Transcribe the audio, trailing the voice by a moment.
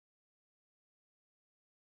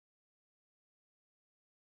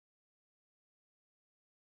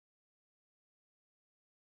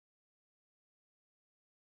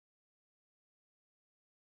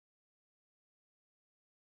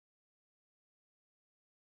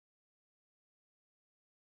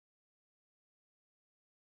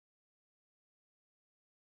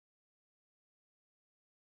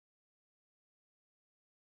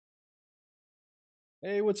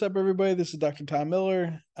Hey, what's up, everybody? This is Dr. Tom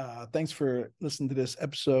Miller. Thanks for listening to this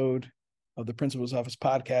episode of the Principal's Office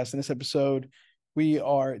podcast. In this episode, we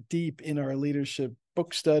are deep in our leadership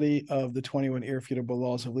book study of the 21 Irrefutable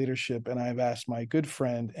Laws of Leadership. And I've asked my good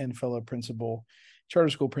friend and fellow principal, charter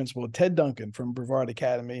school principal, Ted Duncan from Brevard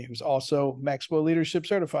Academy, who's also Maxwell Leadership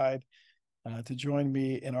Certified, to join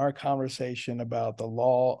me in our conversation about the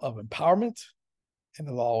law of empowerment and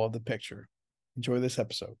the law of the picture. Enjoy this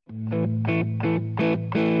episode.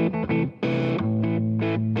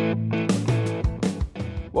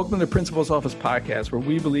 Welcome to the Principal's Office podcast, where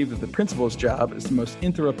we believe that the principal's job is the most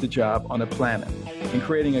interrupted job on the planet, and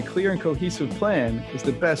creating a clear and cohesive plan is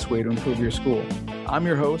the best way to improve your school. I'm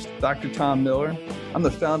your host, Dr. Tom Miller. I'm the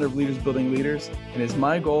founder of Leaders Building Leaders, and it's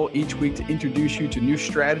my goal each week to introduce you to new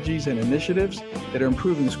strategies and initiatives that are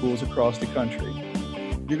improving schools across the country.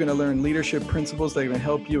 You're going to learn leadership principles that are going to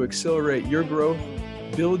help you accelerate your growth,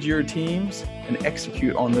 build your teams, and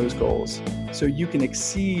execute on those goals so you can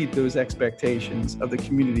exceed those expectations of the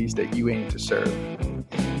communities that you aim to serve.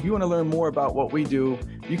 If you want to learn more about what we do,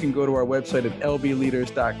 you can go to our website at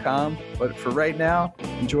lbleaders.com. But for right now,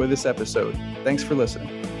 enjoy this episode. Thanks for listening.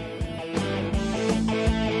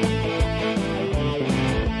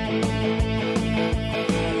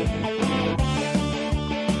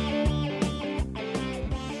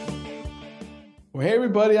 Well, hey,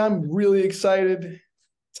 everybody, I'm really excited.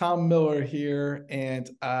 Tom Miller here, and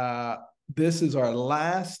this is our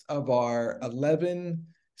last of our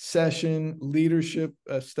 11-session leadership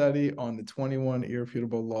study on the 21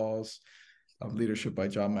 Irrefutable Laws of Leadership by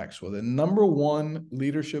John Maxwell, the number one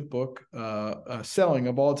leadership book selling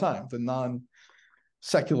of all time, the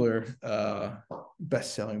non-secular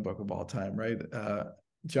best-selling book of all time, right?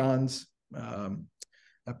 John's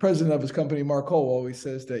president of his company, Mark Cole, always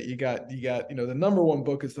says that you got the number one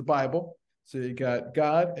book is the Bible. So you got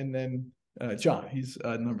God, and then John, he's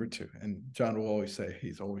number two. And John will always say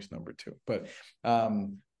he's always number two. But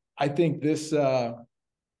I think this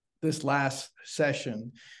last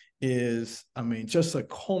session is, just a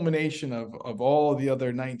culmination of all the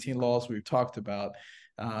other 19 laws we've talked about.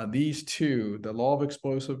 These two, the law of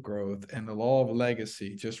explosive growth and the law of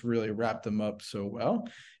legacy, just really wrap them up so well.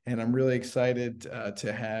 And I'm really excited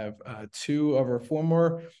to have two of our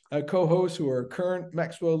former co-hosts who are current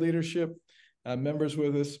Maxwell Leadership members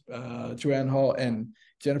with us, Joanne Hall and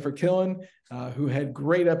Jennifer Killen, who had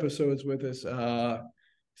great episodes with us.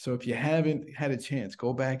 So if you haven't had a chance,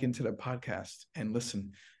 go back into the podcast and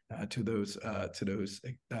listen to those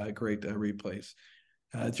great replays.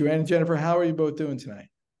 Joanne and Jennifer, how are you both doing tonight?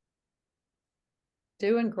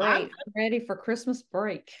 Doing great. I'm ready for Christmas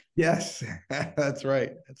break. Yes, that's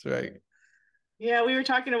right. That's right. Yeah, we were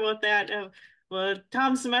talking about that. Well,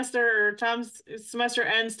 Tom's semester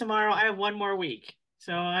ends tomorrow. I have one more week.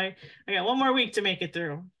 So I got one more week to make it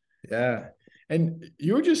through. Yeah. And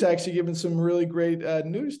you were just actually giving some really great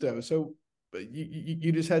news, though. So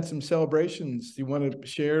you just had some celebrations you want to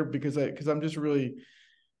share, because I'm just really,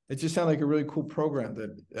 it just sounded like a really cool program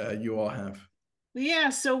that you all have. Yeah,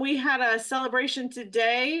 so we had a celebration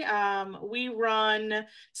today. We run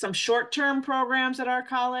some short-term programs at our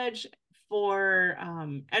college for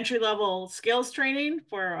entry-level skills training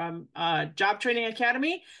for Job Training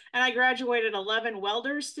Academy. And I graduated 11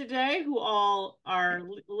 welders today who all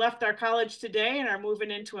left our college today and are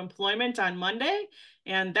moving into employment on Monday.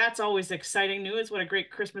 And that's always exciting news. What a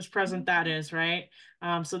great Christmas present that is, right?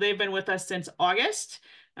 So they've been with us since August.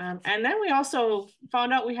 And then we also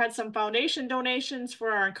found out we had some foundation donations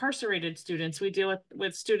for our incarcerated students. We deal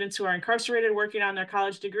with students who are incarcerated working on their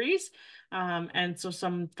college degrees. And so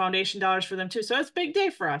some foundation dollars for them too. So it's a big day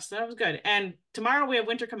for us. That was good. And tomorrow we have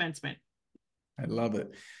winter commencement. I love it.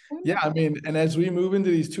 Yeah, and as we move into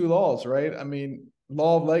these two laws, right?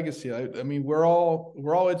 Law of legacy. We're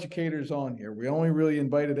all educators on here. We only really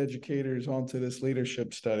invited educators onto this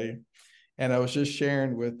leadership study. And I was just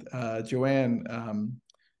sharing with Joanne,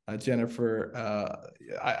 Jennifer,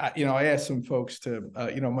 I asked some folks to,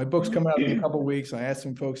 my book's coming out in a couple of weeks. And I asked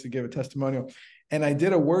some folks to give a testimonial, and I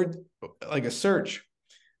did a search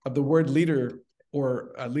of the word leader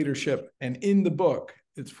or leadership. And in the book,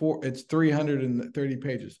 it's 330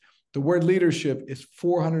 pages. The word leadership is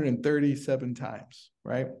 437 times,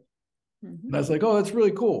 right? Mm-hmm. And I was like, oh, that's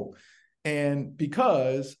really cool. And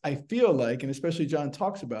because I feel like, and especially John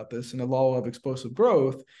talks about this in the law of explosive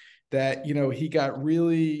growth, that, he got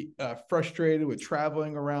really frustrated with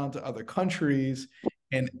traveling around to other countries,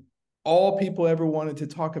 and all people ever wanted to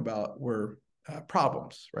talk about were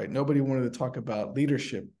problems, right? Nobody wanted to talk about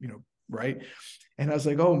leadership, right? And I was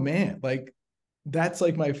like, oh man, like that's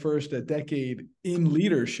like my first decade in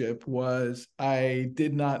leadership. Was I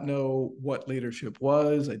did not know what leadership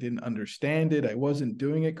was. I didn't understand it. I wasn't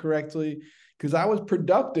doing it correctly because I was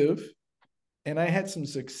productive and I had some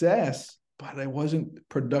success, but I wasn't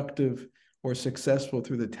productive or successful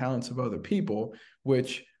through the talents of other people,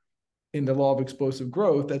 which in the law of explosive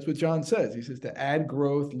growth, that's what John says. He says to add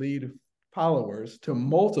growth, lead followers, to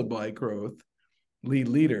multiply growth, lead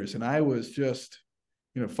leaders. And I was just,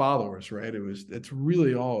 followers, right? It's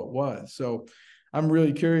really all it was. So I'm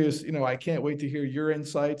really curious, I can't wait to hear your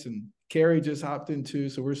insights. And Carrie just hopped in too.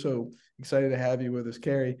 So we're so excited to have you with us,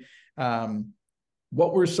 Carrie.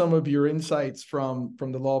 What were some of your insights from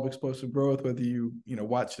the law of explosive growth, whether you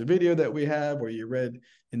watched the video that we have or you read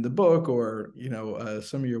in the book or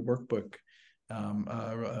some of your workbook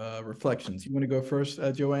reflections? You want to go first,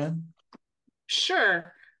 Joanne?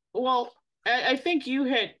 Sure. Well, I think you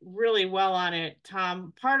hit really well on it,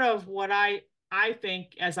 Tom. Part of what I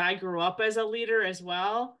think as I grew up as a leader as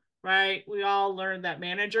well, right? We all learned that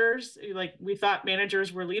we thought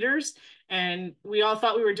managers were leaders, and we all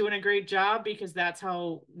thought we were doing a great job because that's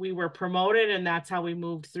how we were promoted and that's how we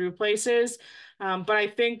moved through places. But I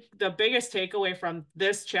think the biggest takeaway from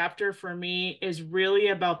this chapter for me is really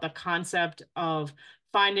about the concept of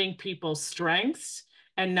finding people's strengths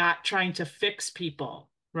and not trying to fix people,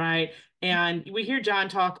 right? And we hear John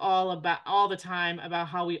talk all the time about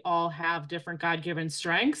how we all have different God-given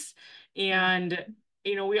strengths. And,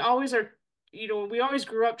 we always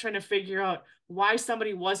grew up trying to figure out why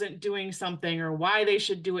somebody wasn't doing something or why they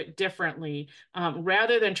should do it differently,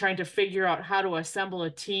 rather than trying to figure out how to assemble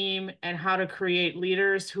a team and how to create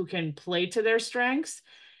leaders who can play to their strengths.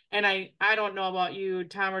 And I don't know about you,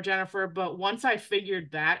 Tom or Jennifer, but once I figured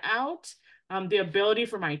that out, the ability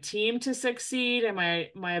for my team to succeed and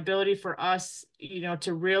my ability for us,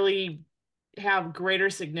 to really have greater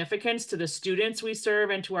significance to the students we serve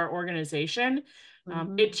and to our organization,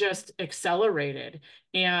 it just accelerated.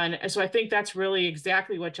 And so I think that's really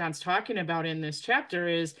exactly what John's talking about in this chapter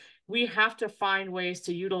is we have to find ways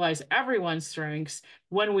to utilize everyone's strengths.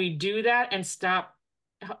 When we do that and stop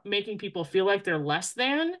making people feel like they're less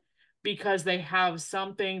than because they have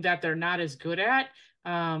something that they're not as good at,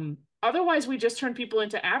 otherwise, we just turn people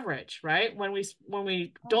into average, right? When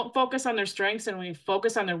we don't focus on their strengths and we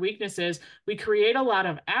focus on their weaknesses, we create a lot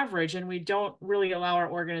of average and we don't really allow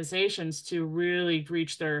our organizations to really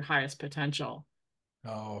reach their highest potential.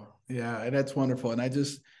 Oh, yeah. And that's wonderful. And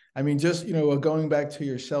going back to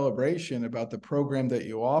your celebration about the program that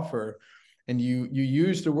you offer, and you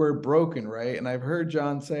use the word broken, right? And I've heard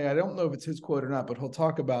John say, I don't know if it's his quote or not, but he'll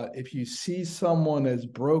talk about if you see someone as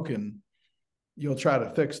broken, you'll try to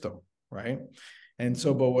fix them, right? And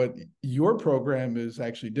so, but what your program is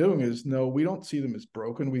actually doing is, no, we don't see them as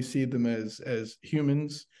broken. We see them as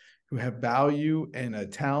humans who have value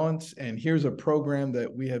and talents. And here's a program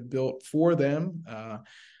that we have built for them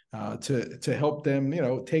to help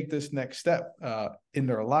them, take this next step in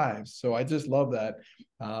their lives. So I just love that,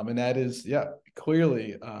 and that is,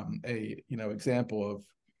 clearly a example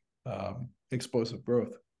of explosive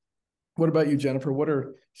growth. What about you, Jennifer? What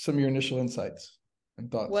are some of your initial insights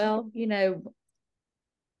and thoughts? Well,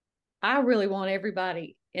 I really want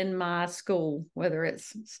everybody in my school, whether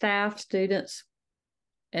it's staff, students,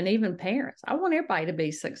 and even parents, I want everybody to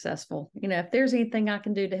be successful. If there's anything I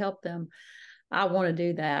can do to help them, I want to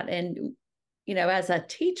do that. And, as a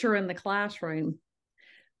teacher in the classroom,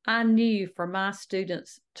 I knew for my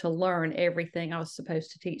students to learn everything I was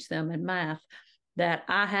supposed to teach them in math, that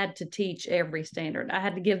I had to teach every standard. I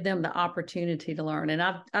had to give them the opportunity to learn. And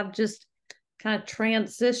I've just kind of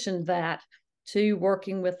transitioned that to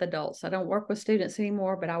working with adults. I don't work with students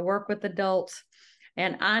anymore, but I work with adults,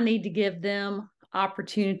 and I need to give them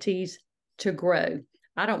opportunities to grow.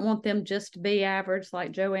 I don't want them just to be average,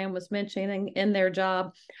 like Joanne was mentioning, in their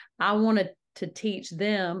job. I wanted to teach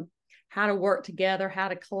them how to work together, how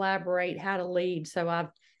to collaborate, how to lead. So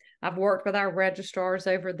I've worked with our registrars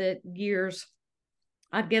over the years.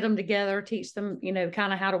 I'd get them together, teach them,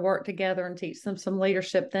 kind of how to work together and teach them some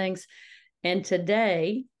leadership things. And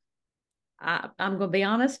today, I'm going to be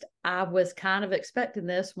honest, I was kind of expecting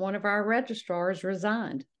this. One of our registrars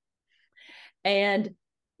resigned. And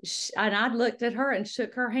I looked at her and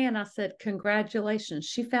shook her hand. I said, congratulations.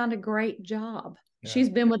 She found a great job. Yeah. She's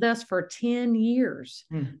been with us for 10 years.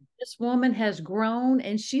 This woman has grown,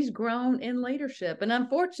 and she's grown in leadership. And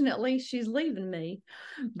unfortunately, she's leaving me,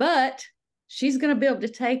 but she's going to be able to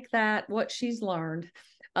take what she's learned,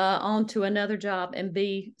 on to another job and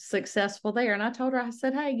be successful there. And I told her, I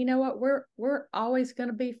said, hey, you know what? We're always going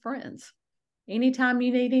to be friends. Anytime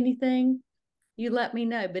you need anything, you let me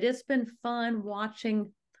know. But it's been fun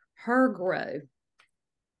watching her grow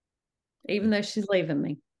even though she's leaving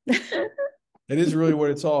me. It is really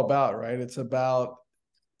what it's all about, right? It's about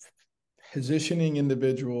positioning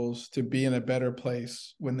individuals to be in a better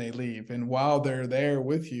place when they leave. And while they're there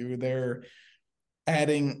with you, they're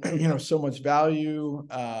adding, so much value,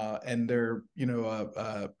 and they're,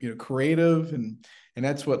 creative. And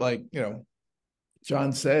that's what, like,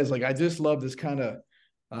 John says, like, I just love this kind of,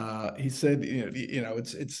 he said,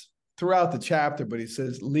 it's throughout the chapter, but he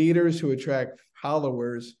says leaders who attract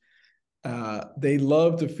followers, they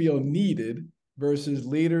love to feel needed, versus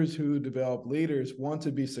leaders who develop leaders want to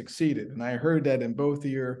be succeeded. And I heard that in both of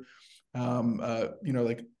your, takeaways,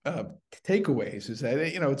 is that,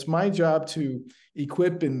 it's my job to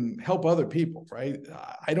equip and help other people, right?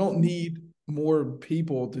 I don't need more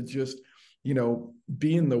people to just,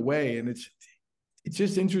 be in the way. And it's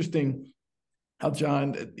just interesting how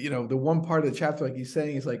John, the one part of the chapter, like he's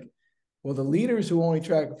saying, is like, well, the leaders who only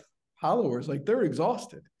track followers, like, they're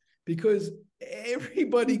exhausted because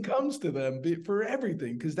everybody comes to them for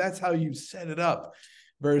everything, because that's how you set it up.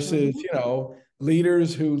 Versus,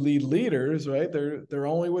 leaders who lead leaders, right? They're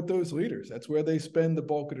only with those leaders. That's where they spend the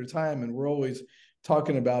bulk of their time. And we're always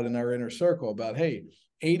talking about in our inner circle about, hey,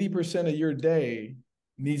 80% of your day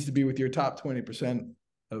needs to be with your top 20%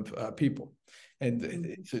 of people. And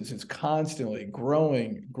it's constantly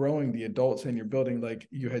growing the adults in your building, like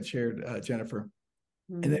you had shared, Jennifer.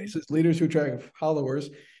 And then it says leaders who attract followers,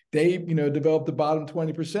 they, develop the bottom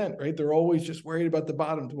 20%, right? They're always just worried about the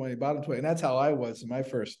bottom 20. And that's how I was in my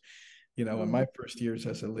first, in my first years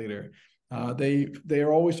as a leader. They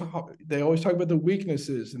always talk about the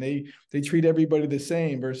weaknesses, and they treat everybody the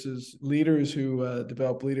same, versus leaders who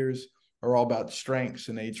develop leaders are all about strengths,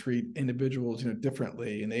 and they treat individuals,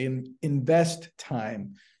 differently, and they invest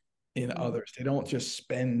time in others. They don't just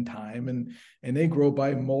spend time, and they grow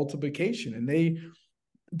by multiplication, and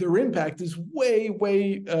their impact is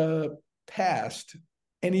way past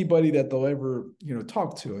anybody that they'll ever,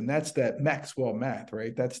 talk to. And that's that Maxwell math,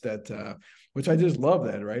 right? That's that, which I just love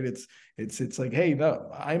that, right? It's like, hey, no,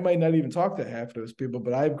 I might not even talk to half of those people,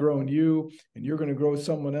 but I've grown you, and you're going to grow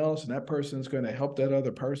someone else, and that person is going to help that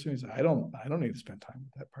other person. He's like, I don't need to spend time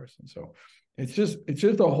with that person. So it's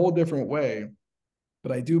just a whole different way.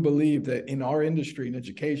 But I do believe that in our industry, in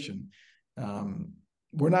education,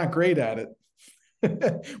 we're not great at it.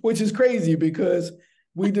 Which is crazy, because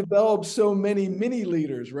we develop so many mini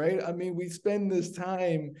leaders, right? I mean, we spend this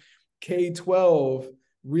time K-12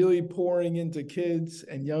 really pouring into kids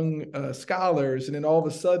and young scholars, and then all of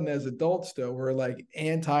a sudden, as adults, though, we're like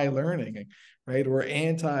anti-learning, right? We're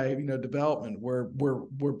anti, development.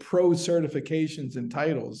 We're pro certifications and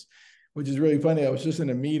titles, which is really funny. I was just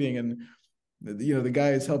in a meeting, and the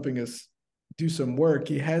guy is helping us do some work.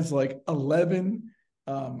 He has like 11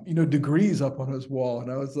 degrees up on his wall.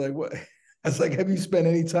 And I was like, what? I was like, have you spent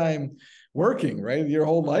any time working, right? Your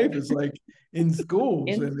whole life is like in schools.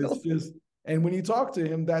 It's just, and when you talk to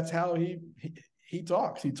him, that's how he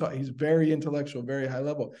talks. He's very intellectual, very high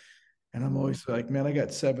level. And I'm always like, man, I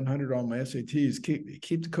got 700 on my SATs.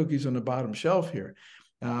 Keep the cookies on the bottom shelf here.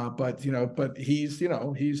 But he's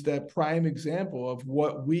that prime example of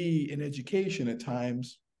what we in education at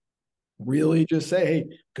times really just say, hey,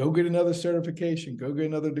 go get another certification, go get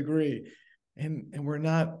another degree. And we're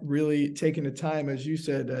not really taking the time, as you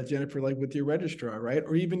said, Jennifer, like with your registrar, right?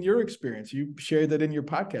 Or even your experience. You shared that in your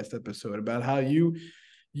podcast episode about how you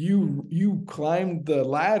climbed the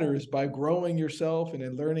ladders by growing yourself and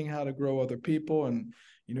then learning how to grow other people and,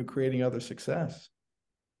 creating other success.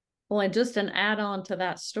 Well, and just an add-on to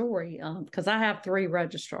that story, because I have 3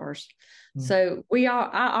 registrars. So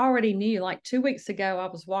I already knew, like 2 weeks ago,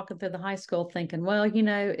 I was walking through the high school thinking, well,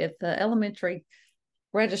 if the elementary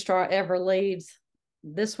registrar ever leaves,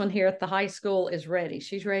 this one here at the high school is ready.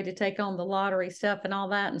 She's ready to take on the lottery stuff and all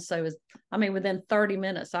that. And so within 30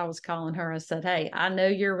 minutes, I was calling her. I said, hey, I know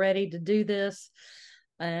you're ready to do this.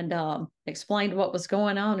 And explained what was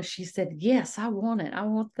going on. And she said, yes, I want it. I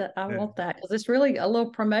want that. I want that. Because it's really a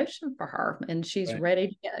little promotion for her, and she's ready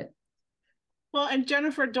to go. Well, and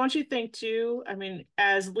Jennifer, don't you think too,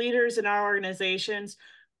 as leaders in our organizations,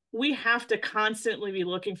 we have to constantly be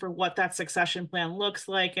looking for what that succession plan looks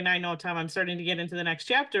like. And I know, Tom, I'm starting to get into the next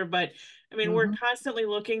chapter, but we're constantly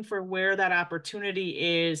looking for where that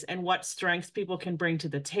opportunity is and what strengths people can bring to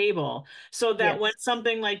the table, so that when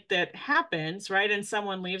something like that happens, right, and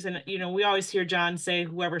someone leaves, and, we always hear John say,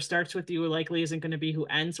 whoever starts with you likely isn't going to be who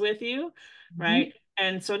ends with you, right?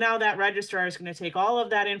 And so now that registrar is going to take all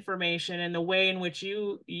of that information and the way in which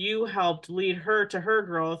you helped lead her to her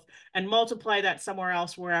growth and multiply that somewhere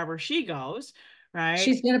else, wherever she goes, right?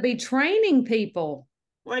 She's going to be training people.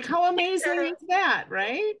 Like, how amazing is that,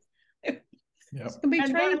 right? Yep. It's going to be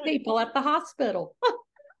And trained then people at the hospital.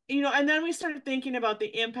 and then we started thinking about the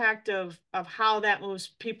impact of how that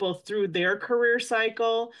moves people through their career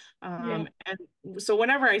cycle. Yeah. And so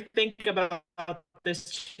whenever I think about this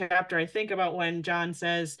chapter, I think about when John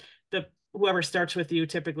says the whoever starts with you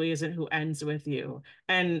typically isn't who ends with you.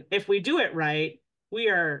 And if we do it right, we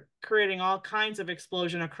are creating all kinds of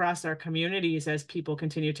explosion across our communities as people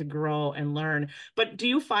continue to grow and learn. But do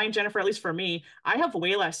you find, Jennifer, at least for me, I have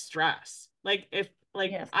way less stress. Like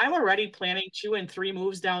Yes. I'm already planning 2 and 3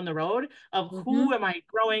 moves down the road of who Mm-hmm. am I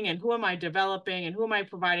growing and who am I developing and who am I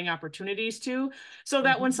providing opportunities to, so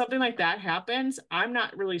that when something like that happens, I'm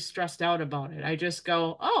not really stressed out about it. I just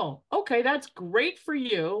go, oh, okay, that's great for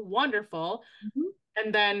you. Wonderful. Mm-hmm.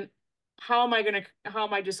 And then how am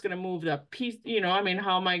I just gonna move the piece,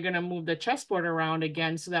 how am I gonna move the chessboard around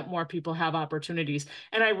again so that more people have opportunities?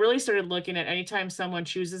 And I really started looking at anytime someone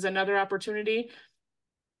chooses another opportunity,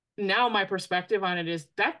 now my perspective on it is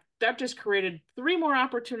that just created 3 more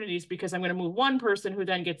opportunities because I'm going to move one person who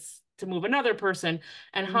then gets to move another person,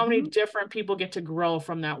 and how many different people get to grow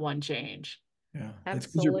from that one change. Yeah, it's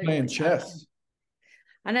because you're Absolutely. playing chess.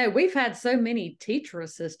 I know we've had so many teacher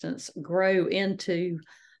assistants grow into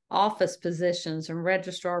office positions and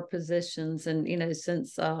registrar positions, and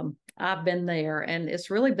since I've been there, and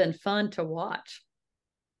it's really been fun to watch.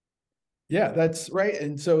 Yeah, that's right.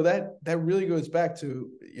 And so that really goes back to,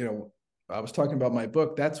 I was talking about my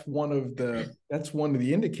book. That's one of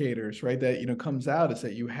the indicators, right? That, comes out, is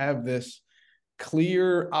that you have this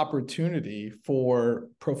clear opportunity for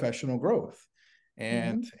professional growth.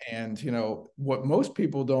 And what most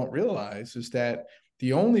people don't realize is that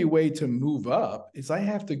the only way to move up is I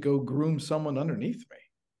have to go groom someone underneath me.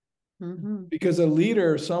 Because a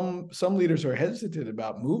leader, some leaders are hesitant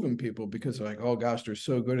about moving people because they're like, oh gosh, they're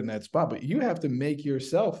so good in that spot. But you have to make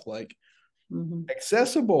yourself like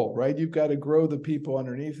accessible, right? You've got to grow the people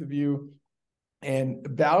underneath of you and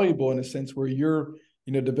valuable in a sense where you're,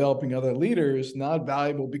 developing other leaders, not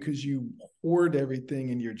valuable because you hoard everything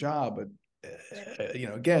in your job. But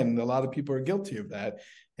again, a lot of people are guilty of that,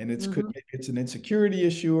 and maybe it's an insecurity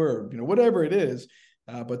issue or whatever it is.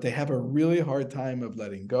 But they have a really hard time of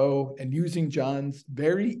letting go and using John's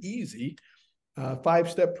very easy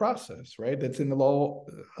 5-step process, right? That's in the law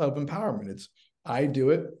of empowerment. It's I do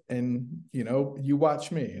it, and you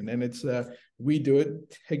watch me, and then it's we do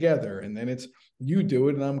it together, and then it's you do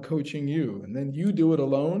it, and I'm coaching you, and then you do it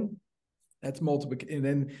alone. That's multiplication, and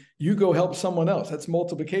then you go help someone else. That's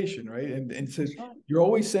multiplication, right? And so you're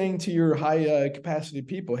always saying to your high capacity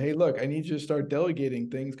people, "Hey, look, I need you to start delegating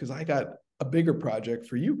things because I got a bigger project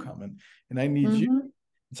for you coming, and I need you."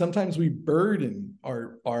 Sometimes we burden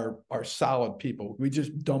our solid people. We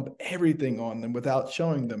just dump everything on them without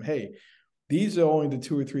showing them, "Hey, these are only the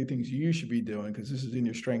 2 or 3 things you should be doing because this is in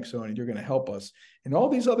your strength zone and you're going to help us. And all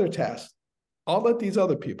these other tasks, I'll let these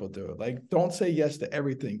other people do it. Like, don't say yes to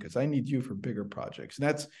everything because I need you for bigger projects."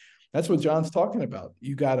 And that's what John's talking about.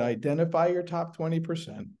 You got to identify your top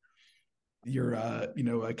 20%, your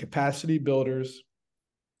capacity builders,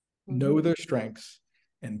 know their strengths,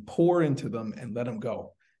 and pour into them and let them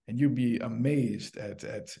go. And you'd be amazed at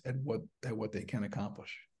what they can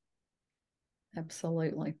accomplish.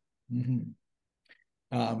 Absolutely.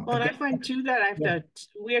 Well, and I find too that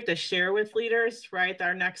we have to share with leaders, right?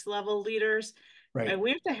 Our next level leaders. Right. And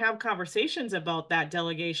we have to have conversations about that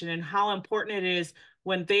delegation and how important it is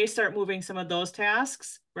when they start moving some of those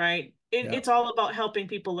tasks, right? It's all about helping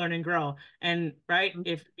people learn and grow. And right,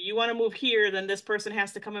 if you want to move here, then this person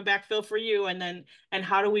has to come and backfill for you. And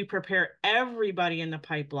how do we prepare everybody in the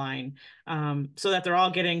pipeline so that they're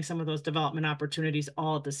all getting some of those development opportunities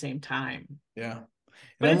all at the same time? Yeah.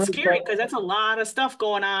 But it's scary because that's a lot of stuff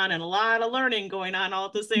going on and a lot of learning going on all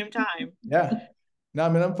at the same time. Yeah. No, I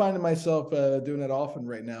mean, I'm finding myself doing that often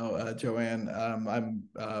right now, Joanne. I'm,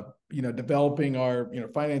 developing our,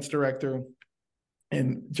 finance director,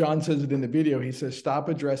 and John says it in the video. He says, "Stop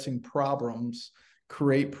addressing problems,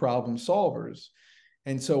 create problem solvers."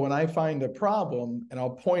 And so when I find a problem and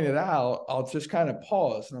I'll point it out, I'll just kind of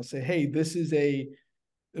pause and I'll say, "Hey, this is a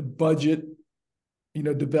budget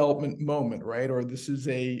development moment, right? Or this is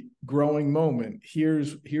a growing moment.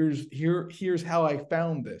 Here's how I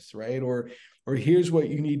found this, right? Or here's what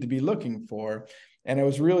you need to be looking for." And I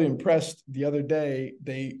was really impressed the other day.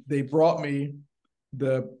 They brought me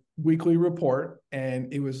the weekly report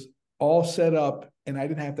and it was all set up and I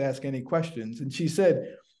didn't have to ask any questions. And she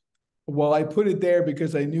said, "Well, I put it there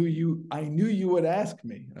because I knew you would ask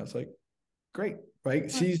me." And I was like, great,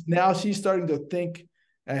 right? She's starting to think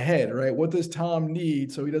ahead, right? What does Tom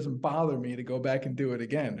need so he doesn't bother me to go back and do it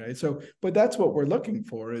again, right? So, but that's what we're looking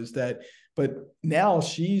for, is that, but now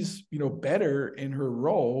she's, better in her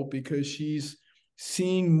role because she's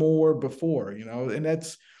seeing more before, and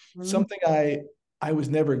that's something I was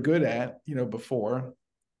never good at, before.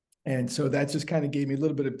 And so that just kind of gave me a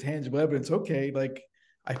little bit of tangible evidence. Okay, like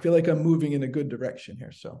I feel like I'm moving in a good direction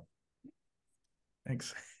here. So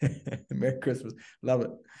thanks. Merry Christmas. Love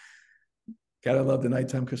it. Gotta love the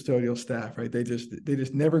nighttime custodial staff, right? They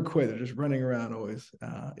just never quit. They're just running around always.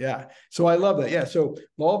 Yeah. So I love that. Yeah. So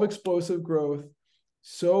law of explosive growth.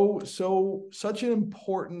 Such an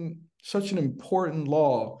important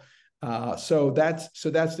law. So that's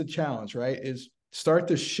the challenge, right? Is start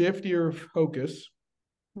to shift your focus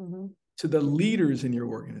to the leaders in your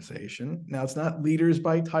organization. Now, it's not leaders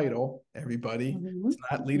by title, everybody. It's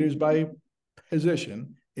not leaders by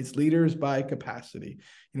position. It's leaders by capacity.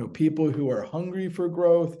 People who are hungry for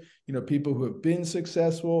growth, people who have been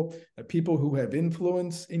successful, people who have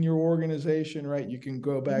influence in your organization, right? You can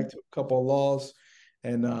go back to a couple of laws,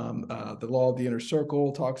 and the law of the inner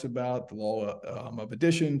circle talks about, the law of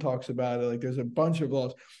addition talks about it. Like there's a bunch of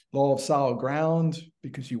laws, law of solid ground,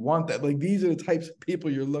 because you want that. Like these are the types of people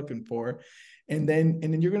you're looking for. And then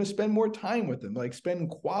you're going to spend more time with them, like spend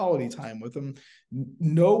quality time with them,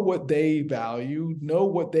 know what they value, know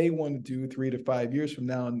what they want to do 3 to 5 years from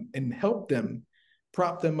now, and help them,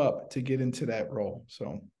 prop them up to get into that role.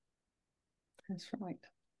 So that's right.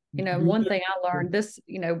 One thing I learned this,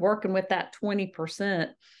 working with that 20%,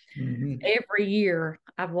 every year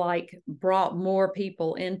I've brought more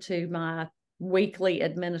people into my weekly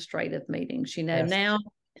administrative meetings, yes. Now,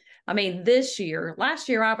 I mean, last year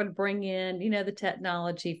I would bring in, the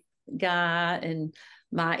technology guy and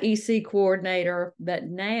my EC coordinator, but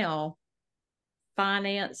now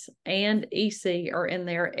finance and EC are in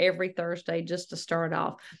there every Thursday just to start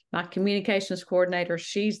off. My communications coordinator,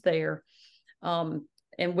 she's there. And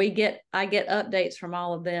I get updates from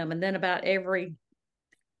all of them. And then about every,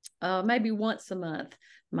 maybe once a month,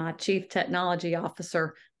 my chief technology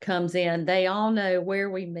officer comes in. They all know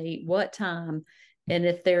where we meet, what time. And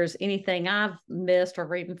if there's anything I've missed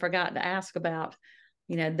or even forgot to ask about,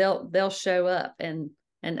 they'll show up and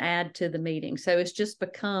add to the meeting. So it's just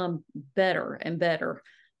become better and better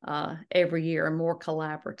every year and more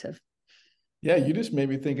collaborative. Yeah, you just made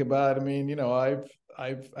me think about, I've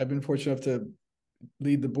been fortunate enough to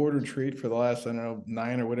lead the board retreat for the last,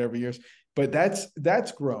 9 or whatever years. But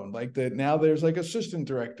that's grown. Like that now there's like assistant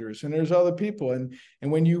directors and there's other people. And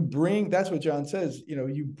when you bring, that's what John says,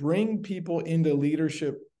 you bring people into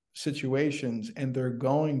leadership situations and they're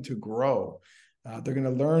going to grow. They're going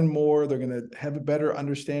to learn more. They're going to have a better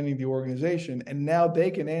understanding of the organization. And now they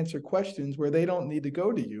can answer questions where they don't need to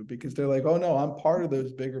go to you because they're like, oh no, I'm part of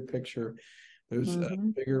those bigger picture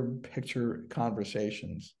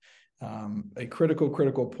conversations. A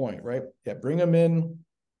critical point, right? Yeah. Bring them in.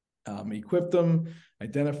 Equip them,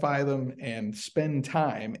 identify them, and spend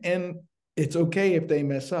time. And it's okay if they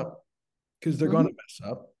mess up because they're going to mess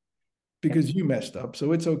up because you messed up.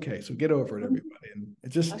 So it's okay. So get over it, everybody. And it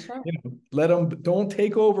just, right. Let them, don't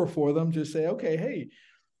take over for them. Just say, okay, hey,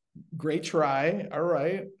 great try. All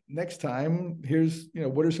right. Next time, here's,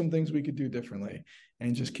 what are some things we could do differently,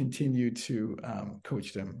 and just continue to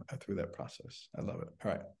coach them through that process. I love it.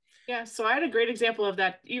 All right. Yeah. So I had a great example of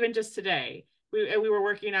that even just today. We were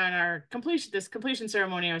working on this completion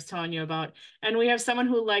ceremony I was telling you about. And we have someone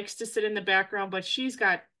who likes to sit in the background, but she's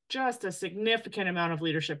got just a significant amount of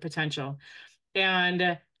leadership potential.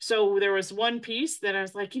 And so there was one piece that I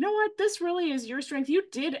was like, you know what, this really is your strength. You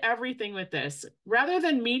did everything with this. Rather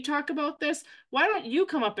than me talk about this, why don't you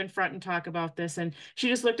come up in front and talk about this? And she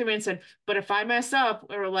just looked at me and said, but if I mess up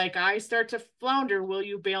or like I start to flounder, will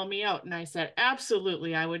you bail me out? And I said,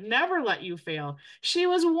 absolutely. I would never let you fail. She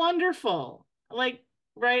was wonderful. Right.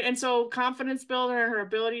 And so confidence builder and her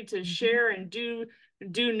ability to share and do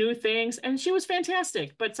new things. And she was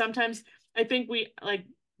fantastic. But sometimes I think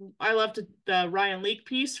I loved the Ryan Leake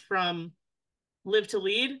piece from Live to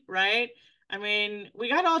Lead, right? I mean, we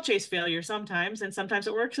got all chase failure sometimes, and sometimes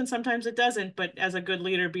it works and sometimes it doesn't. But as a good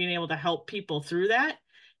leader, being able to help people through that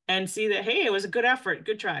and see that, hey, it was a good effort,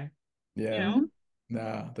 good try. Yeah.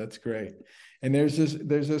 No, that's great. And there's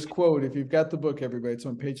this quote, if you've got the book, everybody, it's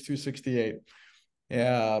on page 268.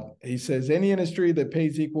 He says, any industry that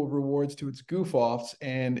pays equal rewards to its goof-offs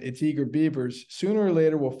and its eager beavers, sooner or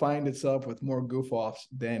later will find itself with more goof-offs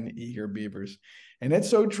than eager beavers. And that's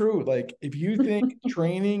so true. Like if you think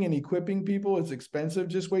training and equipping people is expensive,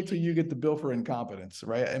 just wait till you get the bill for incompetence,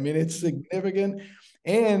 right? I mean, it's significant.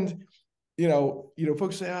 And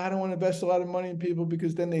folks say, I don't want to invest a lot of money in people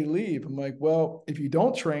because then they leave. I'm like, well, if you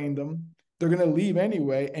don't train them, they're going to leave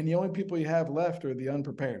anyway. And the only people you have left are the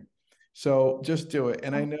unprepared. So just do it.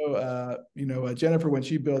 And I know, Jennifer, when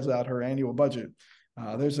she builds out her annual budget,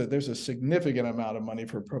 there's a significant amount of money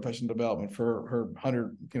for professional development for her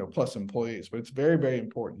 100 plus employees, but it's very, very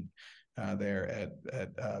important there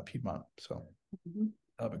at Piedmont. So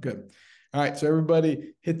but good. All right, so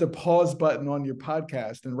everybody hit the pause button on your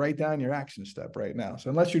podcast and write down your action step right now. So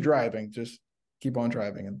unless you're driving, just keep on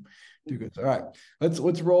driving and do good. All right, let's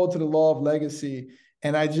roll to the law of legacy.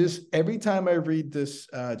 And every time I read this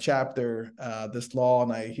chapter, this law,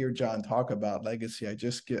 and I hear John talk about legacy, I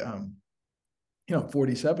just get,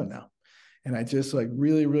 47 now. And I just like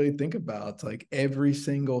really, really think about like every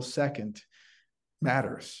single second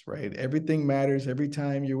matters, right? Everything matters. Every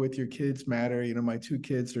time you're with your kids matter. My two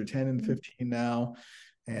kids are 10 and 15 now.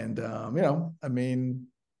 And,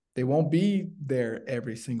 they won't be there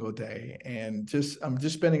every single day. And I'm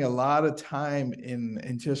just spending a lot of time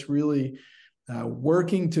in just really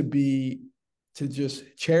working to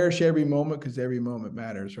just cherish every moment, because every moment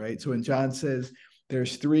matters, right? So when John says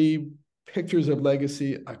there's 3 pictures of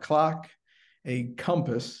legacy: a clock, a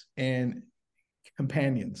compass, and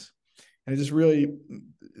companions. And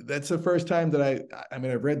that's the first time that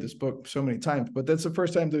I've read this book so many times, but that's the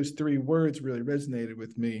first time those 3 words really resonated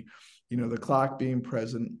with me. The clock being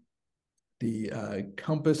present, the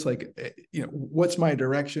compass, like, what's my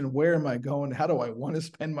direction? Where am I going? How do I want to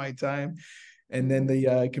spend my time? And then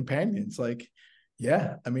the companions, like,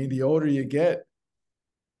 the older you get,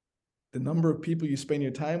 the number of people you spend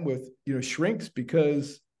your time with, shrinks,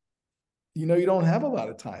 because you don't have a lot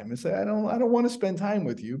of time, and say, I don't want to spend time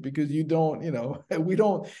with you because you don't, we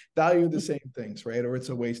don't value the same things, right? Or it's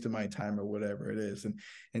a waste of my time, or whatever it is.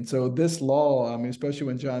 And so this law, especially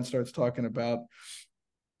when John starts talking about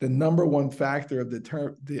the number one factor of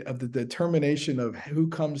the determination of who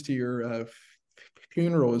comes to your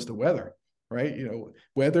funeral is the weather, right?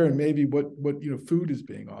 Weather, and maybe what food is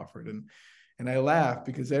being offered. And I laugh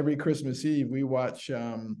because every Christmas Eve we watch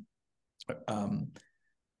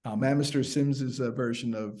Mr. Sims's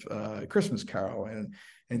version of Christmas Carol,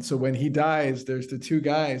 and so when he dies, there's the 2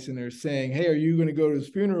 guys, and they're saying, "Hey, are you going to go to his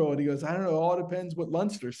funeral?" And he goes, "I don't know. It all depends what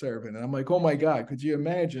lunch they're serving." And I'm like, "Oh my God, could you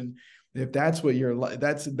imagine if that's what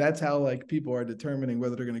that's how like people are determining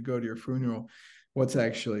whether they're going to go to your funeral, what's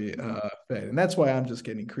actually fed?" And that's why I'm just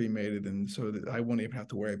getting cremated, and so that I won't even have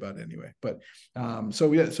to worry about it anyway. But so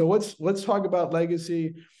let's talk about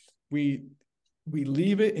legacy. We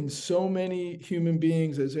leave it in so many human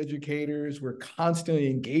beings as educators. We're constantly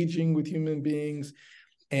engaging with human beings.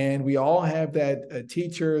 And we all have that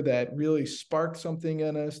teacher that really sparked something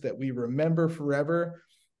in us that we remember forever.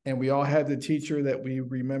 And we all have the teacher that we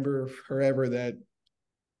remember forever that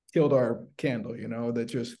killed our candle, that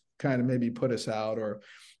just kind of maybe put us out, or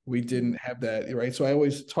we didn't have that, right? So I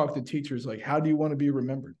always talk to teachers like, how do you want to be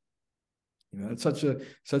remembered? It's such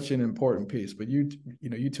an important piece. But you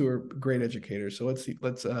two are great educators. So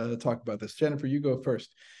let's talk about this. Jennifer, you go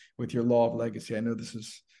first with your law of legacy. I know this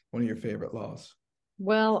is one of your favorite laws.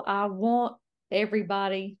 Well, I want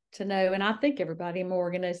everybody to know, and I think everybody in my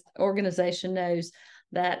organization knows,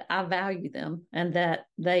 that I value them and that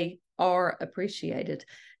they are appreciated,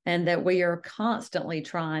 and that we are constantly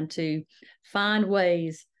trying to find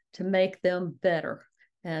ways to make them better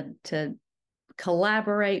and to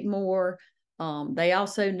collaborate more. They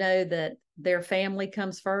also know that their family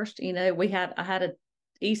comes first. I had an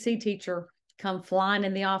EC teacher come flying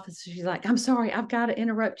in the office. She's like, "I'm sorry, I've got to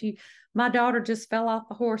interrupt you. My daughter just fell off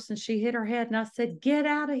the horse and she hit her head." And I said, "Get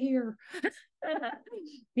out of here."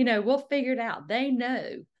 We'll figure it out. They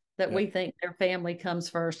know that we think their family comes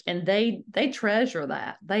first, and they treasure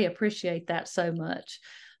that. They appreciate that so much.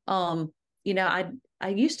 I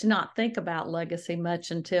used to not think about legacy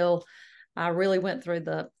much until I really went through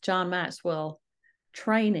the John Maxwell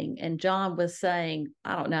training, and John was saying,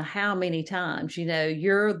 I don't know how many times,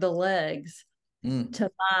 you're the legs to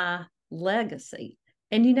my legacy.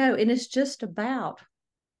 And, and it's just about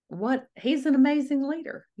he's an amazing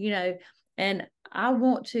leader, and I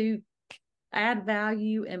want to add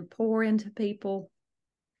value and pour into people,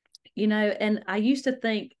 and I used to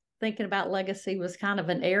thinking about legacy was kind of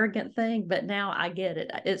an arrogant thing, but now I get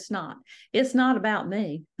it. It's not about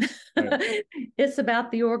me. Right. It's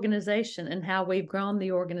about the organization and how we've grown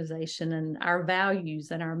the organization and our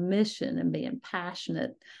values and our mission, and being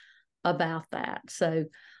passionate about that. So,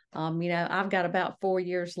 I've got about 4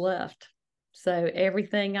 years left. So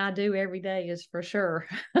everything I do every day is for sure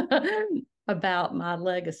about my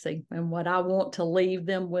legacy and what I want to leave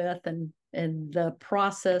them with, and the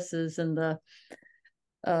processes and the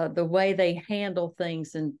the way they handle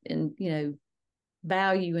things and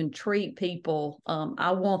value and treat people.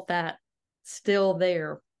 I want that still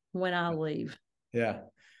there when I leave. Yeah.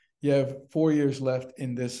 You have 4 years left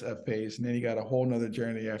in this phase, and then you got a whole nother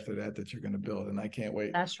journey after that you're going to build. And I can't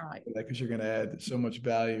wait. That's right. Because you're going to add so much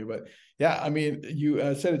value. But yeah, I mean, you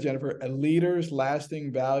said it, Jennifer, a leader's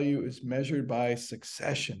lasting value is measured by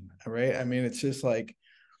succession. Right. I mean, it's just like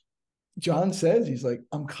John says, he's like,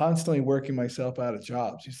 I'm constantly working myself out of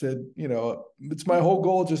jobs. He said, it's my whole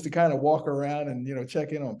goal just to kind of walk around and,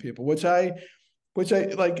 check in on people, which I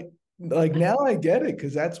like now I get it,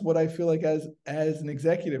 because that's what I feel like as an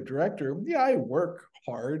executive director. Yeah, I work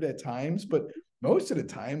hard at times, but most of the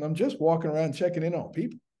time I'm just walking around checking in on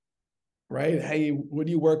people, right? Hey, what are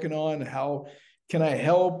you working on? How can I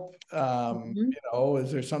help?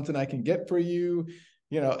 Is there something I can get for you?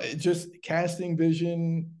 Just casting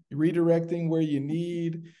vision, redirecting where you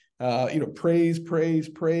need, praise,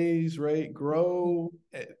 right? Grow.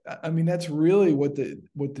 I mean, that's really what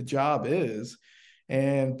the job is.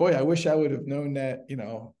 And boy, I wish I would have known that,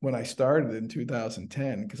 when I started in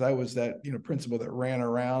 2010, because I was that, principal that ran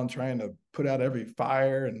around trying to put out every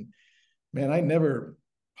fire. And man, I never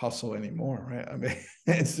hustle anymore, right? I mean,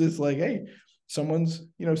 it's just like, hey, someone's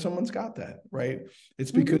got that, right?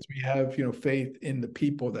 It's because we have, faith in the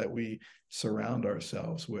people that we surround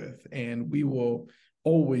ourselves with, and we will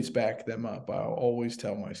always back them up. I'll always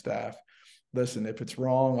tell my staff, listen, if it's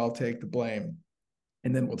wrong, I'll take the blame,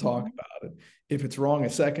 and then we'll talk about it. If it's wrong a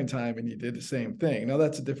second time and you did the same thing, now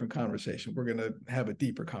that's a different conversation. We're going to have a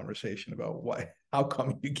deeper conversation about how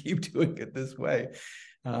come you keep doing it this way.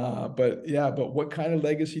 But what kind of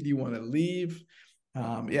legacy do you want to leave?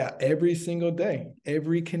 Every single day,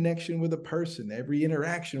 every connection with a person, every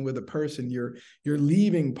interaction with a person, you're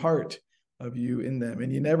leaving part of you in them,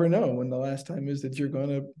 and you never know when the last time is that you're going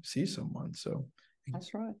to see someone. So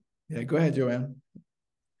that's right. Yeah, go ahead, Joanne.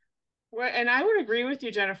 Well, and I would agree with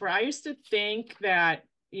you, Jennifer. I used to think that,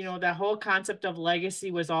 the whole concept of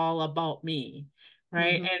legacy was all about me,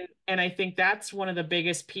 right? And I think that's one of the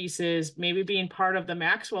biggest pieces, maybe being part of the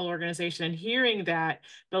Maxwell organization and hearing that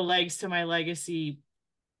the legs to my legacy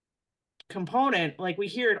component, like we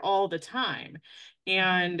hear it all the time.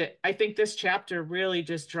 And I think this chapter really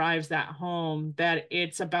just drives that home, that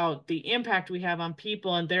it's about the impact we have on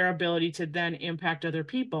people and their ability to then impact other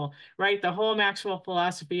people, right? The whole Maxwell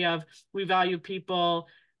philosophy of we value people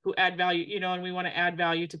who add value, and we want to add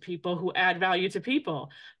value to people who add value to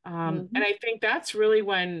people. And I think that's really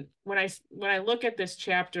when I look at this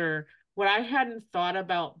chapter, what I hadn't thought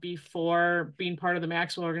about before being part of the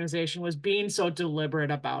Maxwell organization was being so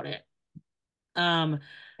deliberate about it.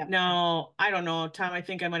 Now, I don't know, Tom, I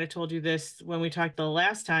think I might have told you this when we talked the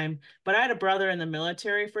last time, but I had a brother in the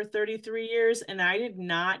military for 33 years, and I did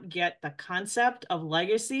not get the concept of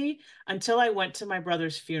legacy until I went to my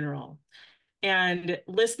brother's funeral. And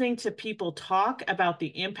listening to people talk about the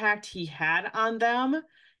impact he had on them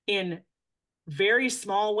in very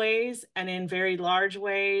small ways and in very large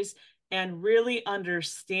ways, and really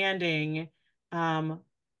understanding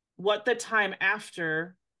what the time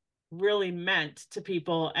after really meant to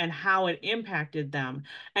people and how it impacted them.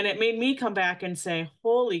 And it made me come back and say,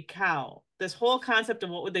 holy cow, this whole concept of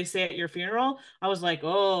what would they say at your funeral? I was like,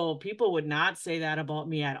 oh, people would not say that about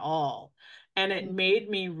me at all. And it made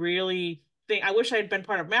me really think, I wish I had been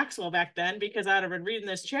part of Maxwell back then, because I'd have been reading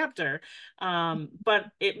this chapter. But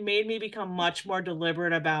it made me become much more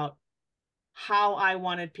deliberate about how I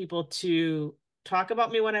wanted people to talk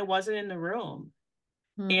about me when I wasn't in the room.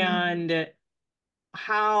 And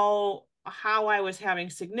how I was having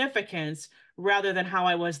significance rather than how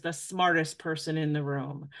I was the smartest person in the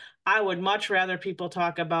room. I would much rather people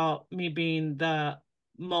talk about me being the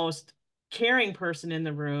most caring person in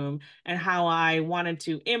the room and how I wanted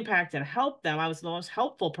to impact and help them. I was the most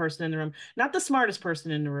helpful person in the room, not the smartest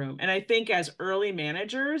person in the room. And I think as early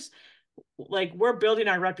managers, like, we're building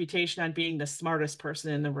our reputation on being the smartest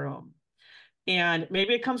person in the room. And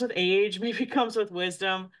maybe it comes with age, maybe it comes with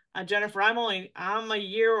wisdom. Jennifer, I'm a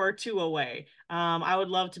year or two away. I would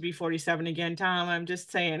love to be 47 again, Tom. I'm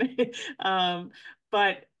just saying.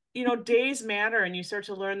 But days matter, and you start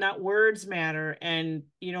to learn that words matter. And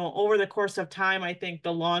over the course of time, I think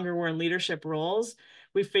the longer we're in leadership roles,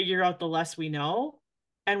 we figure out the less we know,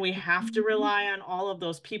 and we have to rely on all of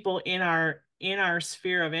those people in our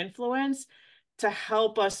sphere of influence to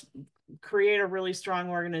help us create a really strong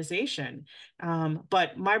organization.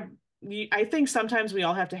 But I think sometimes we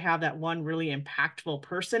all have to have that one really impactful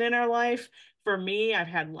person in our life. For me, I've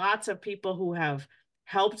had lots of people who have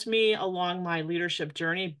helped me along my leadership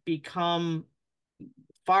journey become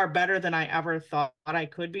far better than I ever thought I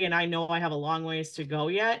could be. And I know I have a long ways to go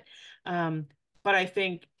yet. But I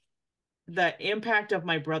think the impact of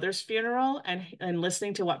my brother's funeral and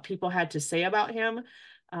listening to what people had to say about him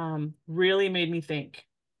really made me think.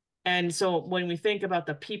 And so when we think about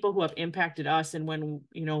the people who have impacted us, and when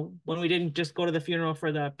we didn't just go to the funeral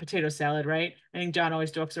for the potato salad, right? I think John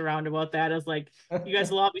always jokes around about that as like, you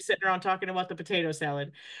guys will all be sitting around talking about the potato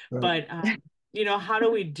salad. Right. But how do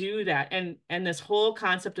we do that? And this whole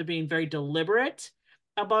concept of being very deliberate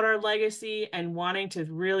about our legacy and wanting to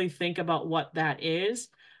really think about what that is.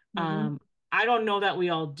 I don't know that we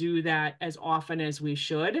all do that as often as we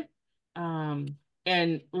should.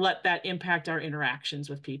 And let that impact our interactions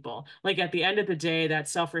with people. Like at the end of the day, that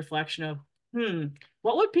self-reflection of,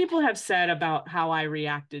 what would people have said about how I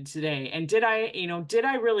reacted today? And did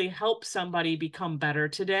I really help somebody become better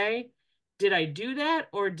today? Did I do that?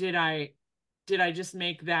 Or did I just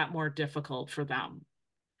make that more difficult for them?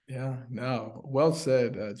 Yeah, no, well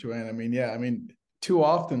said, Joanne. I mean, yeah, I mean, too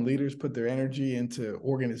often leaders put their energy into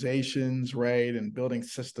organizations, right, and building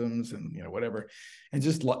systems and whatever, and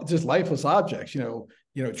just lifeless objects,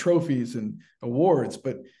 trophies and awards.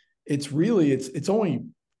 But it's really it's only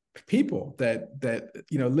people that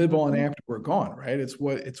live on after we're gone, right? It's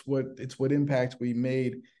what impact we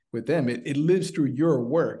made with them. It lives through your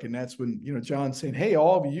work, and that's when John's saying, "Hey,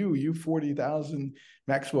 all of you 40,000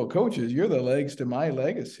 Maxwell coaches, you're the legs to my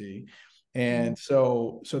legacy." And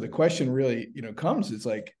so the question really, comes, is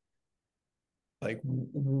like,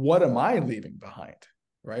 what am I leaving behind,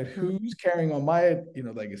 right? Who's carrying on my,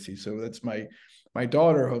 legacy? So that's my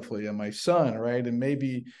daughter, hopefully, and my son, right? And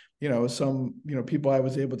maybe, some, people I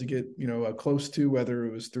was able to get, close to, whether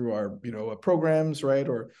it was through our, programs, right?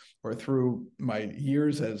 Or through my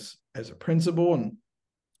years as a principal. And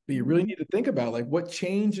you really need to think about, like, what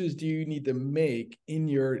changes do you need to make in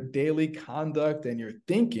your daily conduct and your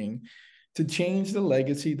thinking to change the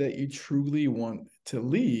legacy that you truly want to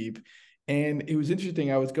leave. And it was interesting.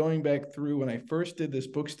 I was going back through when I first did this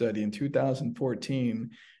book study in 2014.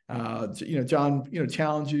 John,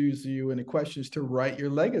 challenges you in the questions to write your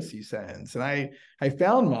legacy sentence. And I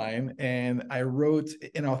found mine, and I wrote,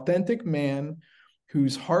 "An authentic man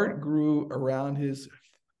whose heart grew around his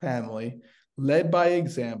family, led by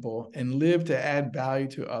example, and lived to add value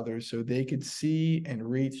to others so they could see and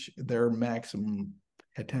reach their maximum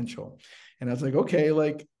potential." And I was like, okay,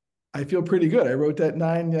 like, I feel pretty good. I wrote that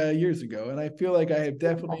 9 years ago, and I feel like I have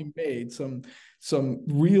definitely made some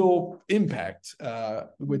real impact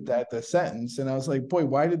with the sentence. And I was like, boy,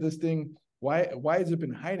 why has it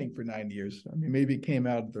been hiding for 9 years? I mean, maybe it came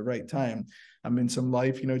out at the right time. I'm in some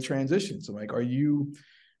life, transitions. I'm like, are you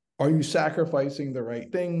sacrificing the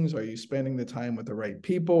right things? Are you spending the time with the right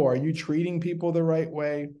people? Are you treating people the right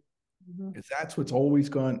way? Because that's what's always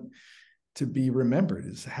going to be remembered,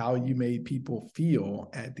 is how you made people feel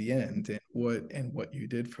at the end, and what you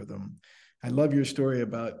did for them. I love your story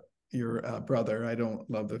about your brother. I don't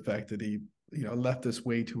love the fact that he left us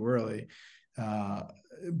way too early,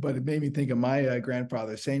 but it made me think of my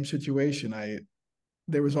grandfather. Same situation.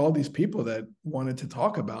 There was all these people that wanted to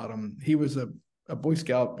talk about him. He was a Boy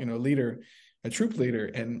Scout leader, a troop leader,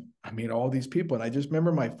 and I mean, all these people. And I just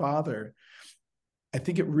remember my father, I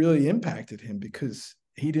think it really impacted him because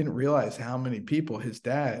he didn't realize how many people his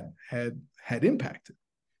dad had impacted,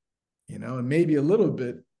 and maybe a little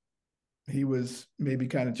bit he was maybe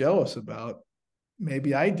kind of jealous about,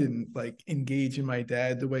 maybe I didn't like engage in my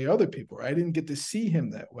dad the way other people were. I didn't get to see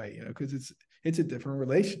him that way, because it's a different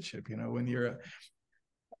relationship, when you're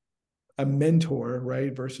a mentor,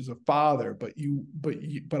 right, versus a father.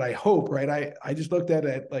 But I hope, right, I just looked at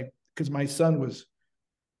it like, because my son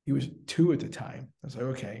he was 2 at the time. I was like,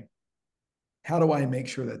 okay, how do I make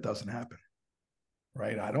sure that doesn't happen?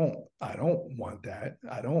 Right. I don't want that.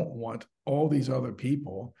 I don't want all these other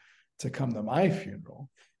people to come to my funeral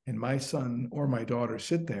and my son or my daughter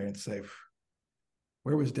sit there and say,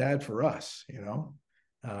 where was dad for us?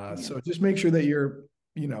 So just make sure that you're,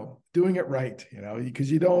 doing it right,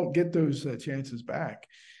 because you don't get those chances back.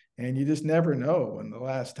 And you just never know when the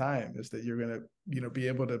last time is that you're going to, be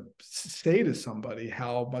able to say to somebody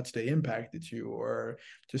how much they impacted you, or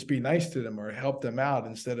just be nice to them or help them out,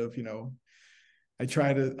 instead of,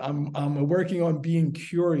 I'm working on being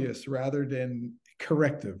curious rather than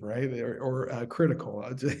corrective, right? Or critical.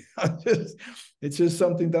 It's just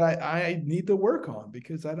something that I need to work on,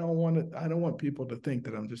 because I don't want people to think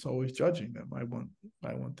that I'm just always judging them. I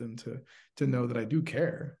want them to know that I do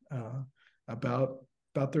care about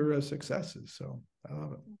their successes. So I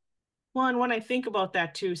love it. Well, and when I think about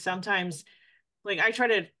that too, sometimes, like, I try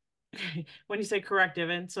to when you say corrective,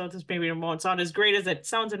 and so this maybe it won't sound as great as it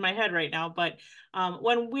sounds in my head right now, but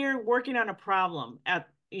when we're working on a problem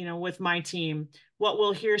with my team, what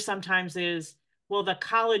we'll hear sometimes is, well, the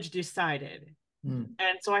college decided.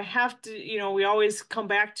 And so I have to, we always come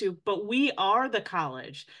back to, but we are the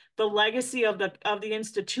college, the legacy of the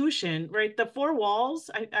institution, right? The four walls.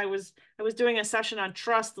 I was doing a session on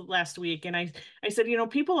trust last week, and I said,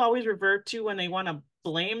 people always revert to when they want to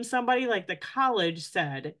blame somebody, like the college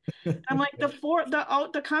said. I'm like,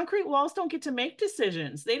 the concrete walls don't get to make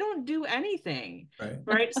decisions. They don't do anything,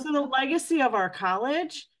 right? So the legacy of our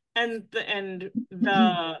college and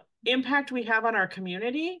the impact we have on our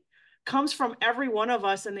community comes from every one of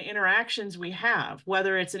us and the interactions we have,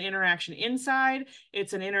 whether it's an interaction inside,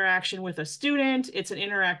 it's an interaction with a student, it's an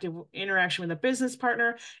interaction with a business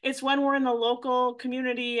partner. It's when we're in the local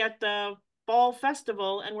community at the fall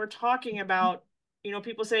festival and we're talking about,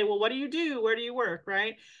 people say, well, what do you do? Where do you work?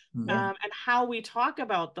 Right. And how we talk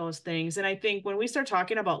about those things. And I think when we start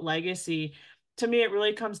talking about legacy, to me, it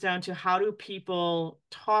really comes down to, how do people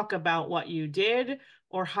talk about what you did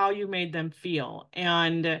or how you made them feel?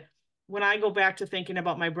 And when I go back to thinking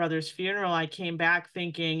about my brother's funeral, I came back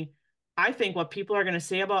thinking, I think what people are going to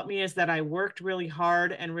say about me is that I worked really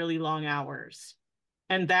hard and really long hours.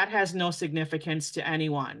 And that has no significance to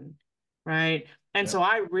anyone, right? And so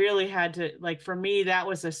I really had to, for me, that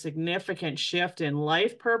was a significant shift in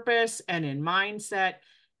life purpose and in mindset,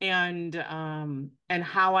 and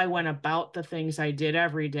how I went about the things I did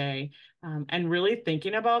every day. And really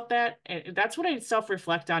thinking about that. And that's what I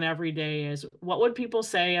self-reflect on every day, is what would people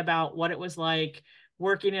say about what it was like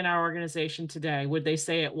working in our organization today? Would they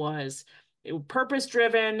say it was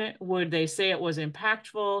purpose-driven? Would they say it was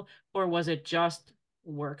impactful? Or was it just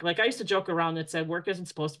work? Like, I used to joke around that said work isn't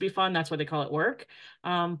supposed to be fun. That's why they call it work.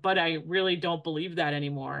 But I really don't believe that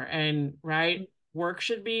anymore. And work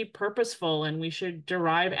should be purposeful, and we should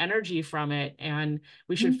derive energy from it. And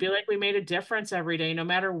we should feel like we made a difference every day, no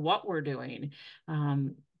matter what we're doing.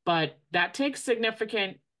 But that takes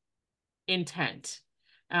significant intent.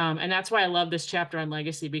 And that's why I love this chapter on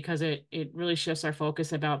legacy, because it really shifts our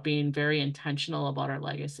focus about being very intentional about our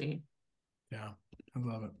legacy. Yeah, I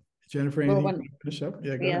love it. Jennifer, anything you want to finish up?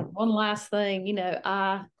 Yeah, go ahead. One last thing,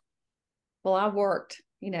 I worked,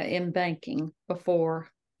 in banking before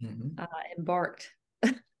I embarked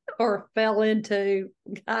or got led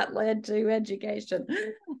to education.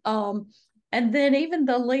 And then even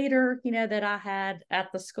the leader, that I had at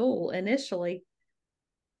the school initially,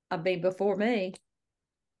 before me,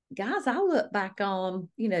 guys, I look back on,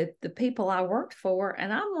 the people I worked for,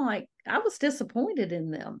 and I'm like, I was disappointed in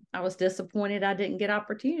them. I was disappointed I didn't get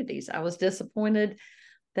opportunities. I was disappointed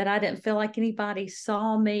that I didn't feel like anybody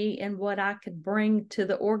saw me and what I could bring to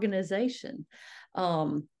the organization.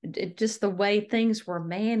 Just the way things were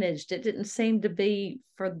managed, it didn't seem to be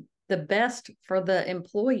for the best for the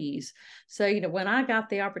employees. So, when I got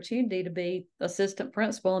the opportunity to be assistant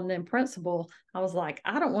principal and then principal, I was like,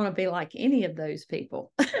 I don't want to be like any of those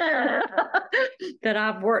people that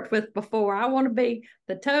I've worked with before. I want to be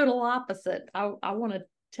the total opposite. I want to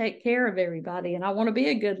take care of everybody, and I want to be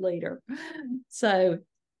a good leader. So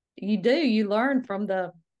you learn from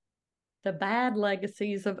the bad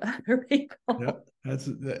legacies of other people. Yep.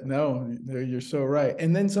 No, you're so right.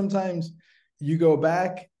 And then sometimes you go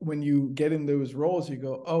back when you get in those roles, you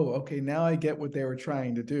go, oh, okay, now I get what they were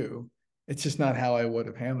trying to do. It's just not how I would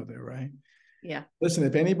have handled it, right? Yeah. Listen,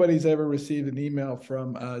 if anybody's ever received an email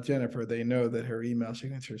from Jennifer, they know that her email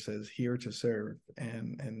signature says "here to serve,"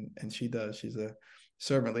 and she does. She's a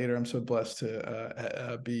servant leader. I'm so blessed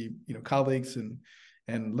to be colleagues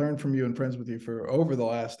and learn from you and friends with you for over the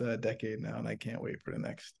last decade now, and I can't wait for the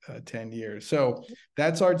next 10 years. So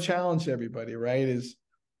that's our challenge, everybody. Right? Is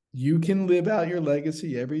you can live out your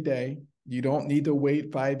legacy every day. You don't need to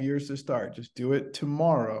wait 5 years to start. Just do it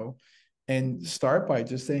tomorrow. And start by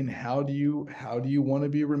just saying, how do you want to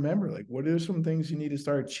be remembered? Like, what are some things you need to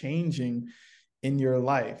start changing in your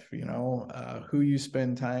life? Who you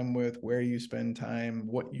spend time with, where you spend time,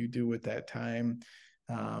 what you do with that time.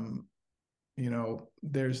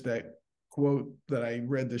 There's that quote that I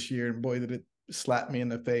read this year, and boy, did it slap me in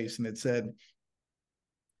the face. And it said,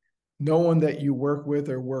 no one that you work with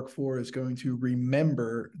or work for is going to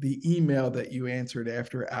remember the email that you answered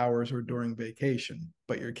after hours or during vacation,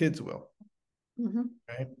 but your kids will.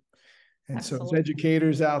 Right. And Absolutely. So as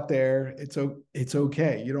educators out there, it's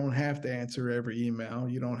okay. You don't have to answer every email.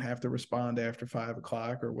 You don't have to respond after 5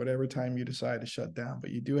 o'clock or whatever time you decide to shut down, but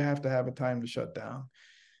you do have to have a time to shut down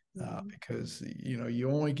because, you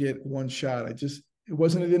only get one shot. It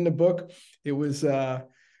wasn't it in the book. It was that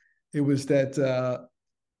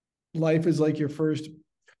life is like your first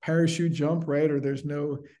parachute jump, right? Or there's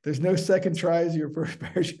no second tries your first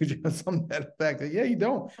parachute jump, something to that effect. Yeah, you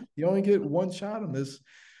don't. You only get one shot on this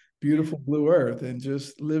beautiful blue earth, and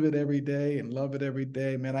just live it every day and love it every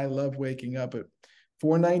day. Man, I love waking up at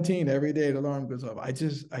 4:19 every day. The alarm goes off. I'm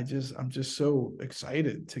just so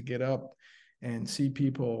excited to get up and see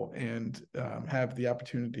people, and have the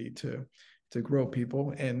opportunity to grow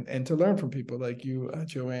people, and to learn from people like you,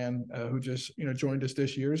 Joanne, who just joined us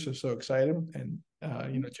this year. So excited, and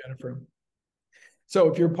Jennifer. So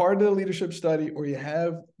if you're part of the leadership study, or you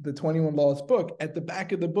have the 21 Laws book, at the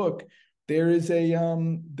back of the book, there is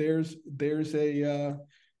there's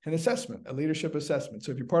an assessment, a leadership assessment.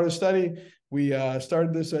 So if you're part of the study, we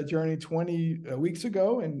started this journey 20 weeks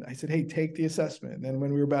ago, and I said, hey, take the assessment. And then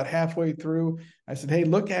when we were about halfway through, I said, hey,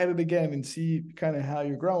 look at it again and see kind of how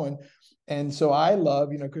you're growing. And so I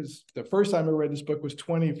love, because the first time I read this book was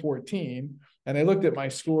 2014, and I looked at my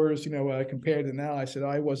scores, compared to now. I said,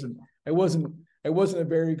 I wasn't a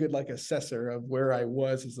very good assessor of where I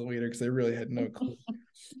was as a leader, because I really had no clue.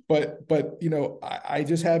 But I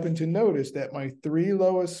just happened to notice that my 3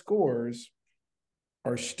 lowest scores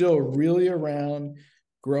are still really around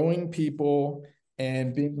growing people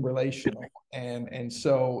and being relational. And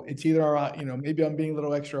so it's either, maybe I'm being a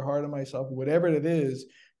little extra hard on myself, whatever it is.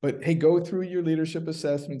 But hey, go through your leadership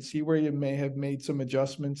assessment, see where you may have made some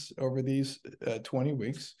adjustments over these 20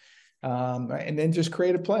 weeks, and then just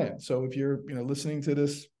create a plan. So if you're listening to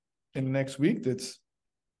this in the next week, that's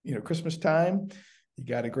Christmas time, you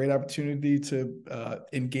got a great opportunity to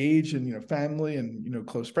engage in family and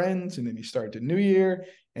close friends, and then you start the new year.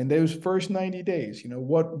 And those first 90 days,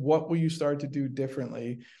 what will you start to do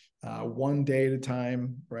differently, one day at a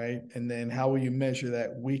time, right? And then how will you measure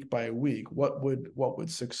that week by week? What would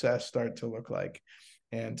success start to look like?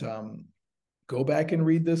 And go back and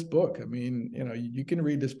read this book. I mean, you can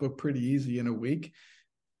read this book pretty easy in a week.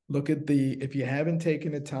 Look at if you haven't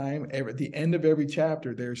taken the time, at the end of every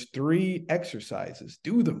chapter, there's 3 exercises.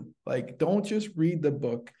 Do them. Don't just read the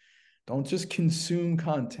book. Don't just consume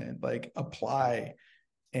content. Apply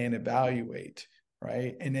and evaluate,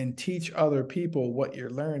 right? And then teach other people what you're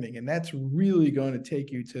learning. And that's really going to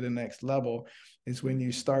take you to the next level, is when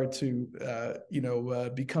you start to,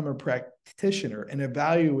 become a practitioner and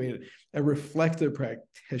evaluate, a reflective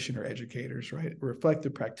practitioner, educators, right? A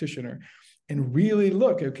reflective practitioner. And really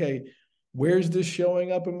look, okay, where's this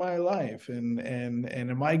showing up in my life? And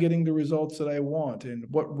am I getting the results that I want? And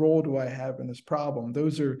what role do I have in this problem?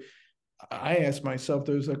 I ask myself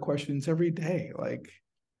those questions every day.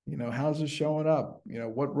 How's this showing up?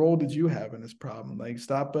 What role did you have in this problem?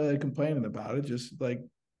 Stop complaining about it. Just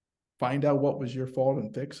find out what was your fault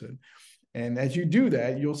and fix it. And as you do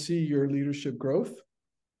that, you'll see your leadership growth.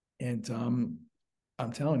 And I'm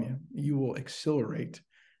telling you, you will accelerate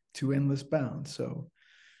to endless bounds. So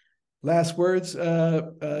last words,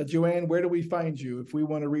 Joanne, where do we find you if we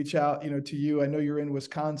want to reach out, to you? I know you're in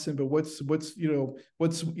Wisconsin, but what's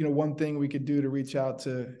one thing we could do to reach out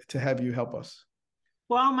to have you help us?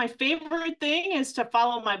 Well, my favorite thing is to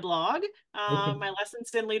follow my blog, Okay. my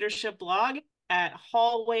Lessons in Leadership blog at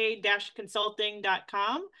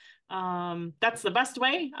hallway-consulting.com. That's the best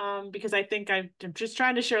way, because I think I'm just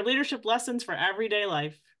trying to share leadership lessons for everyday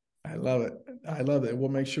life. I love it. I love it. We'll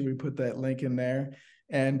make sure we put that link in there.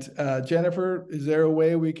 And Jennifer, is there a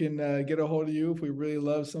way we can get a hold of you if we really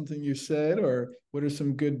love something you said, or what are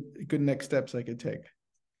some good next steps I could take?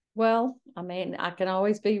 Well, I mean, I can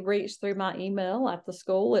always be reached through my email at the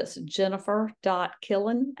school. It's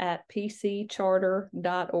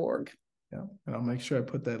jennifer.killen@pccharter.org. Yeah, and I'll make sure I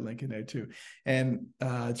put that link in there too. And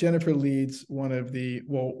Jennifer leads one of the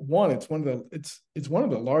it's one of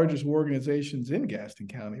the largest organizations in Gaston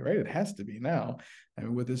County, right? It has to be now. I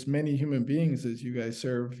mean, with as many human beings as you guys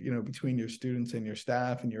serve, between your students and your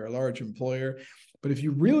staff, and you're a large employer. But if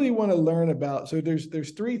you really want to learn about, so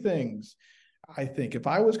there's 3 things. I think if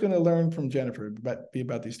I was going to learn from Jennifer, be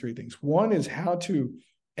about these 3 things. One is how to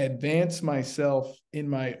advance myself in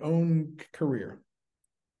my own career.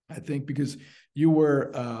 I think because you were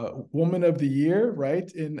Woman of the Year, right,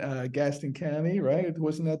 in Gaston County, right?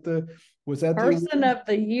 Was that Person of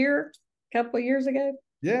the Year a couple of years ago?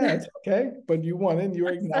 Yeah, it's okay, but you won it. And you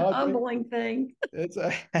were acknowledged. A humbling thing.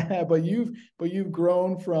 But you've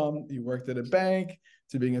grown from, you worked at a bank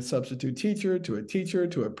to being a substitute teacher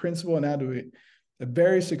to a principal, and now to a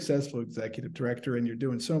very successful executive director. And you're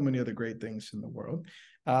doing so many other great things in the world.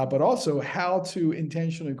 But also how to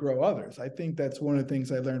intentionally grow others. I think that's one of the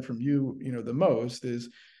things I learned from you, the most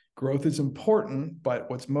is growth is important, but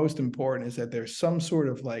what's most important is that there's some sort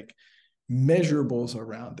of measurables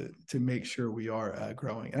around it to make sure we are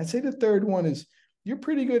growing. And I'd say the third one is you're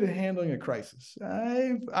pretty good at handling a crisis.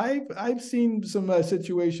 I've seen some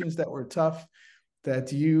situations that were tough,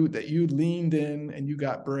 that you leaned in and you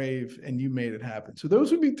got brave and you made it happen. So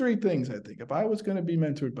those would be three things, I think. If I was going to be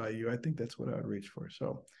mentored by you, I think that's what I would reach for.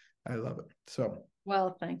 So I love it. So,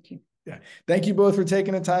 well, thank you. Yeah. Thank you both for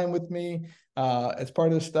taking the time with me as part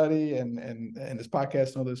of the study and this podcast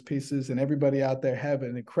and all those pieces. And everybody out there, have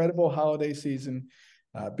an incredible holiday season.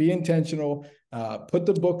 Be intentional. Put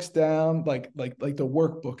the books down, like the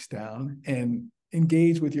workbooks down, and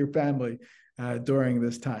engage with your family during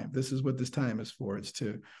this time. This is what this time is for. It's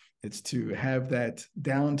to have that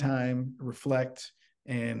downtime, reflect,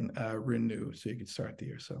 and renew, so you can start the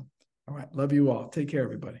year. So, all right. Love you all. Take care,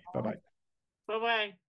 everybody. Bye-bye. Bye-bye.